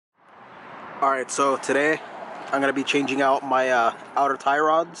Alright, so today I'm going to be changing out my outer tie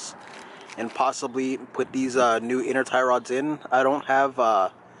rods and possibly put these new inner tie rods in. I don't have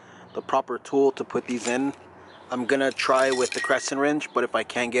the proper tool to put these in. I'm going to try with the crescent wrench, but if I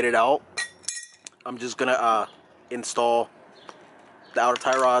can't get it out, I'm just going to install the outer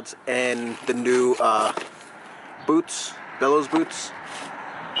tie rods and the new boots, bellows boots.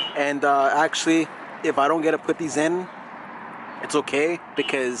 And actually, if I don't get to put these in, it's okay,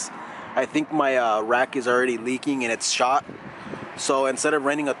 because I think my rack is already leaking and it's shot. So instead of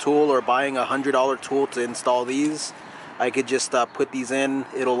renting a tool or buying a $100 tool to install these, I could just put these in.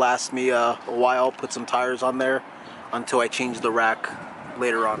 It'll last me a while, put some tires on there until I change the rack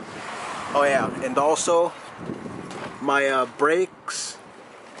later on. Oh yeah, and also my brakes,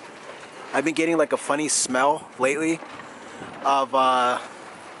 I've been getting like a funny smell lately of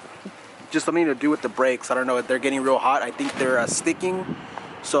just something to do with the brakes. I don't know, they're getting real hot. I think they're sticking.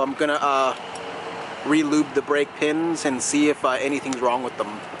 So I'm gonna re-lube the brake pins and see if anything's wrong with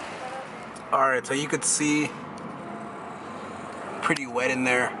them. Alright, so you could see pretty wet in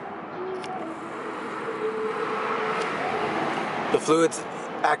there. The fluid's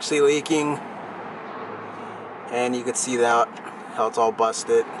actually leaking, and you could see that, how it's all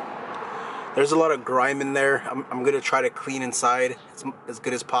busted. There's a lot of grime in there. I'm gonna try to clean inside as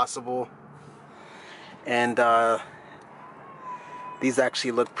good as possible. And these actually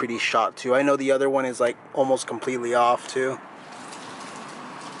look pretty shot too. I know the other one is like almost completely off too.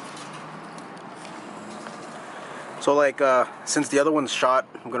 So like since the other one's shot,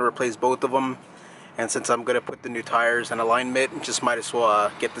 I'm gonna replace both of them. And since I'm gonna put the new tires and alignment, just might as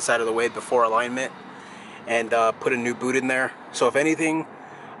well get this out of the way before alignment and put a new boot in there. So if anything,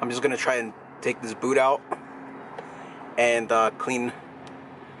 I'm just gonna try and take this boot out and clean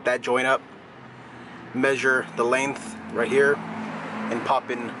that joint up, measure the length right here, and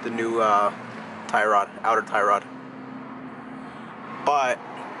pop in the new tie rod, outer tie rod. But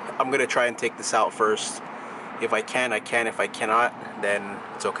I'm gonna try and take this out first. If I can, I can. If I cannot, then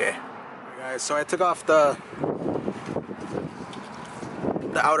it's okay. Alright guys, so I took off the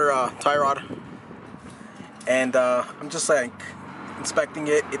outer tie rod, and I'm just like inspecting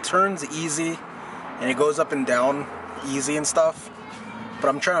it. It turns easy and it goes up and down easy and stuff, but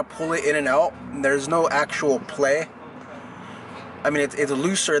I'm trying to pull it in and out, and there's no actual play. I mean, it's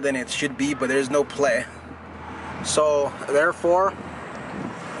looser than it should be, but there's no play. So therefore,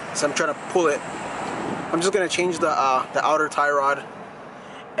 so I'm trying to pull it. I'm just gonna change the outer tie rod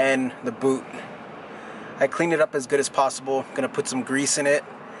and the boot. I cleaned it up as good as possible. Gonna put some grease in it,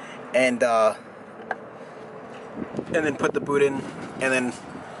 and then put the boot in, and then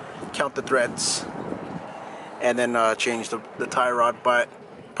count the threads, and then change the tie rod. But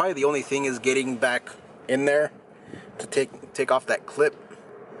probably the only thing is getting back in there to take off that clip.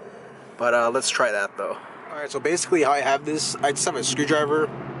 But let's try that though. Alright, so basically how I have this, I just have a screwdriver,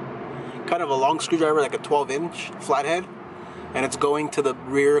 kind of a long screwdriver, like a 12-inch flathead, and it's going to the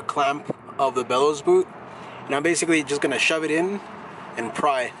rear clamp of the bellows boot, and I'm basically just gonna shove it in and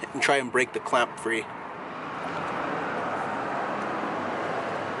pry and try and break the clamp free.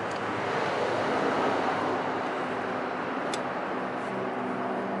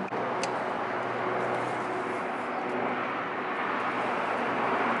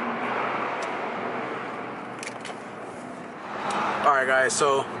 Alright guys,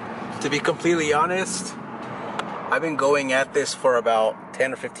 so to be completely honest, I've been going at this for about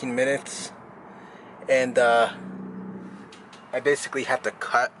 10 or 15 minutes, and I basically have to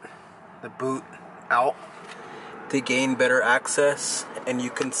cut the boot out to gain better access, and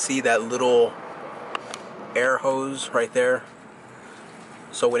you can see that little air hose right there.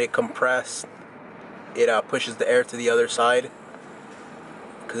 So when it compresses, it pushes the air to the other side,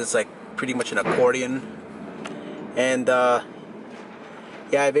 because it's like pretty much an accordion. And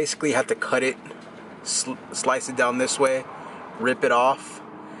yeah, I basically have to cut it, slice it down this way, rip it off,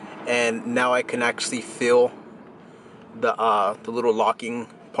 and now I can actually feel the little locking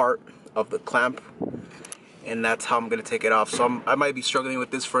part of the clamp, and that's how I'm gonna take it off. So I might be struggling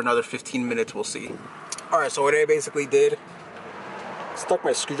with this for another 15 minutes, we'll see. Alright, so what I basically did, stuck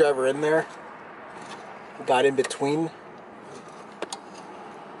my screwdriver in there, got in between,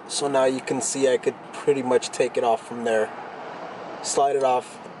 so now you can see I could pretty much take it off from there. Slide it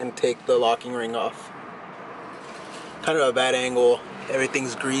off and take the locking ring off. Kind of a bad angle,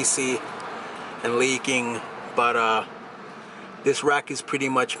 everything's greasy and leaking, but this rack is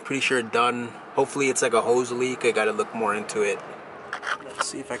pretty sure done. Hopefully it's like a hose leak. I gotta look more into it. Let's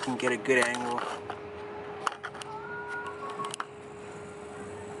see if I can get a good angle.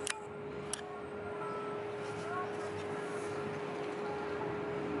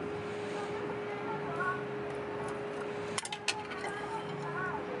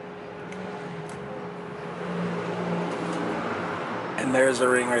 And there's the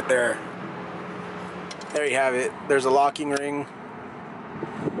ring right there. There you have it. There's a locking ring.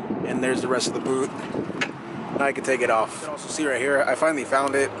 And there's the rest of the boot. Now I can take it off. You can also see right here, I finally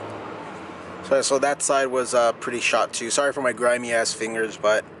found it. So that side was pretty shot too. Sorry for my grimy ass fingers,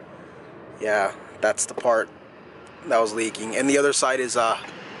 but yeah, that's the part that was leaking. And the other side is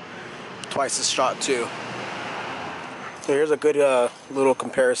twice as shot too. So here's a good little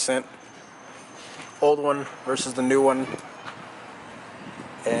comparison. Old one versus the new one.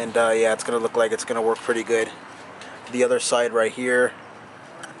 And yeah, it's gonna look like it's gonna work pretty good. The other side right here,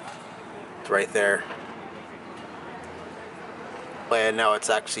 it's right there. And now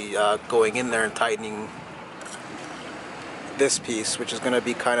it's actually going in there and tightening this piece, which is gonna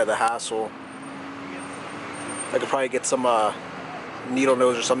be kind of the hassle. I could probably get some needle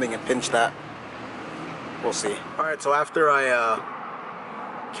nose or something and pinch that. We'll see. Alright, so after I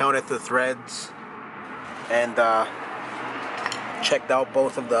counted the threads and checked out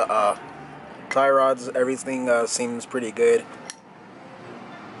both of the tie rods, everything seems pretty good.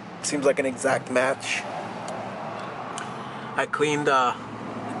 Seems like an exact match. I cleaned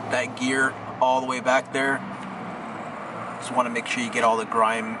that gear all the way back there. Just want to make sure you get all the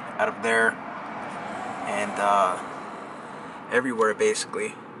grime out of there and everywhere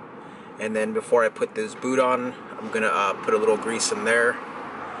basically. And then before I put this boot on, I'm gonna put a little grease in there,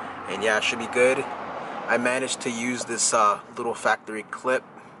 and yeah, it should be good. I managed to use this little factory clip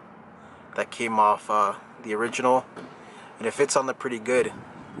that came off the original, and it fits on there pretty good.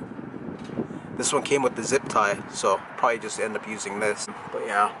 This one came with the zip tie, so probably just end up using this. But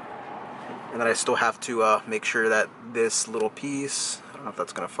yeah, and then I still have to make sure that this little piece, I don't know if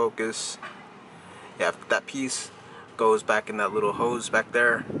that's gonna focus. Yeah, that piece goes back in that little hose back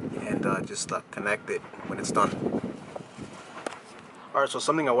there, and just connect it when it's done. Alright, so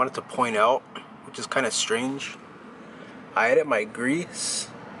something I wanted to point out, which is kind of strange. I added my grease.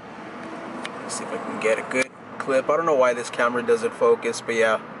 Let's see if I can get a good clip. I don't know why this camera doesn't focus, but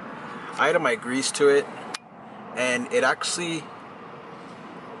yeah, I added my grease to it, and it actually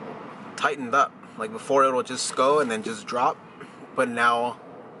tightened up. Like before, it'll just go and then just drop, but now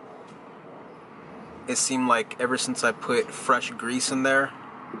it seemed like ever since I put fresh grease in there,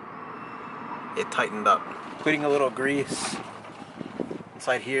 it tightened up. Putting a little grease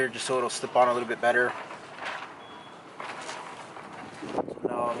inside here just so it'll slip on a little bit better. So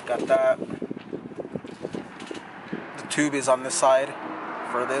now I've got that. The tube is on this side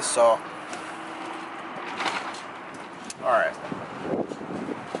for this, so alright.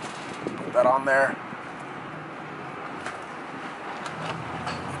 Put that on there.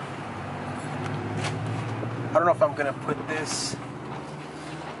 I don't know if I'm gonna put this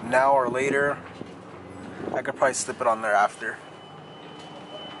now or later. I could probably slip it on there after.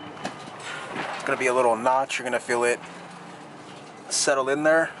 It's gonna be a little notch. You're gonna feel it settle in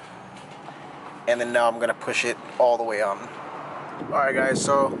there, and then now I'm gonna push it all the way on. Alright guys,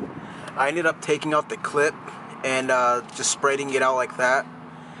 so I ended up taking out the clip and just spreading it out like that,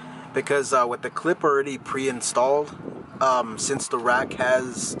 because with the clip already pre-installed, since the rack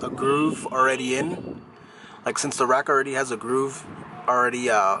has a groove already in, like since the rack already has a groove already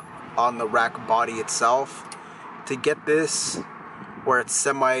on the rack body itself, to get this where it's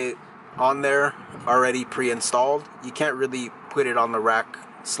semi on there already pre-installed, you can't really put it on the rack,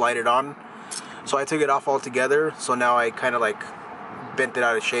 slide it on. So I took it off altogether, so now I kind of like bent it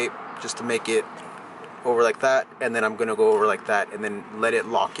out of shape just to make it over like that, and then I'm gonna go over like that and then let it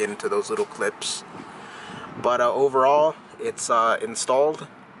lock into those little clips. But overall it's installed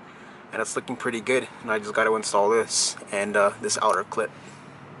and it's looking pretty good, and I just got to install this and this outer clip.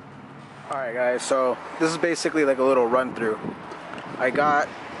 Alright guys, so this is basically like a little run through. I got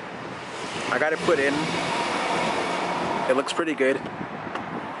it put in. It looks pretty good.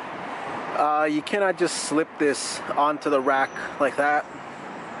 You cannot just slip this onto the rack like that.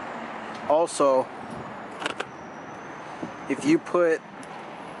 Also, if you put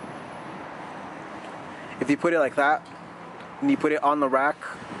it like that and you put it on the rack,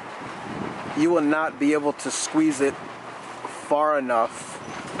 you will not be able to squeeze it far enough,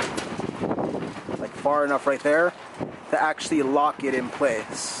 like far enough right there, to actually lock it in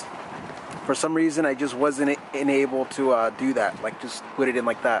place. For some reason I just wasn't able to do that, like just put it in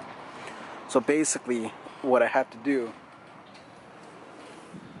like that. So basically what I have to do,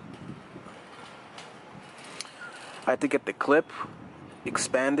 I have to get the clip,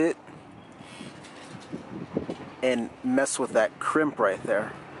 expand it, and mess with that crimp right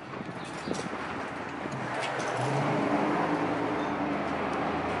there.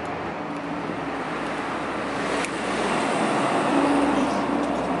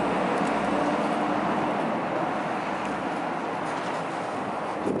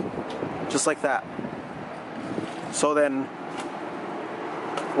 just like that. So then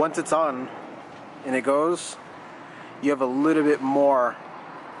once it's on and it goes, you have a little bit more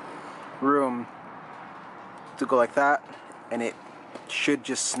room to go like that, and it should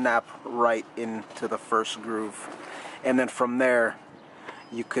just snap right into the first groove. And then from there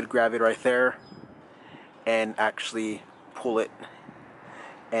you could grab it right there and actually pull it,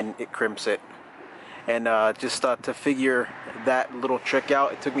 and it crimps it. And just to figure that little trick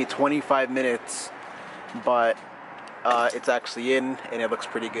out, it took me 25 minutes, but it's actually in and it looks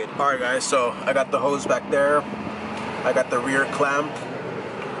pretty good. Alright guys, so I got the hose back there, I got the rear clamp,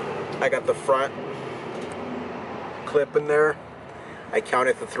 I got the front clip in there, I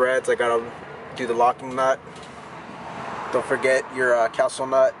counted the threads, I gotta do the locking nut. Don't forget your castle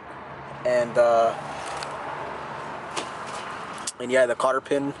nut, and yeah, the cotter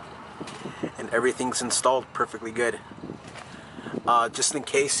pin, and everything's installed perfectly good. Just in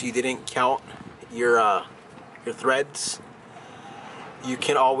case you didn't count your threads, you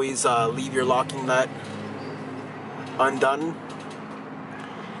can always leave your locking nut undone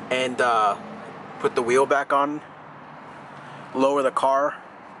and put the wheel back on, lower the car,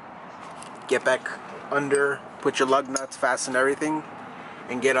 get back under, put your lug nuts, fasten everything,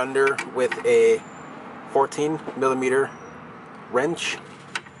 and get under with a 14mm wrench,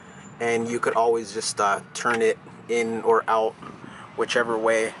 and you could always just turn it in or out, whichever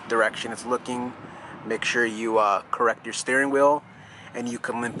way direction it's looking. Make sure you correct your steering wheel, and you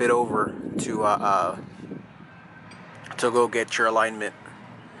can limp it over to go get your alignment,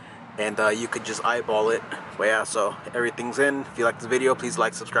 and you could just eyeball it. But yeah, so everything's in. If you like this video, please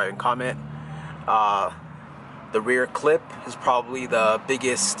like, subscribe, and comment. The rear clip is probably the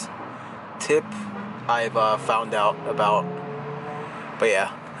biggest tip I've found out about. But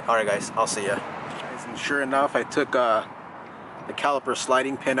yeah, alright guys, I'll see ya. And sure enough, I took the caliper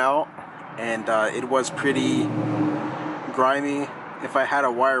sliding pin out, and it was pretty grimy. If I had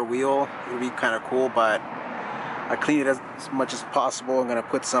a wire wheel, it would be kind of cool, but I cleaned it as much as possible. I'm going to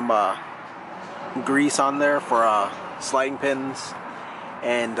put some grease on there for sliding pins.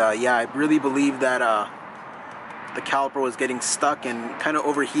 And yeah, I really believe that the caliper was getting stuck and kind of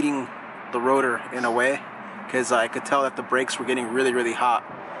overheating the rotor in a way, because I could tell that the brakes were getting really, really hot.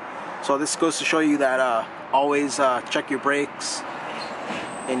 So this goes to show you that always check your brakes.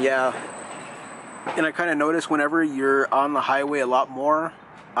 And yeah, and I kind of noticed whenever you're on the highway a lot more,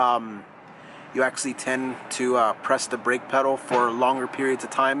 you actually tend to press the brake pedal for longer periods of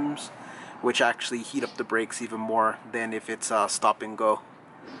times, which actually heat up the brakes even more than if it's stop and go.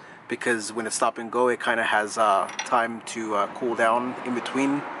 Because when it's stop and go, it kind of has time to cool down in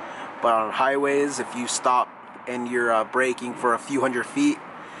between. But on highways, if you stop and you're braking for a few hundred feet,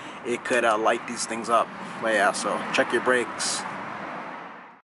 it could light these things up. But yeah, so check your brakes.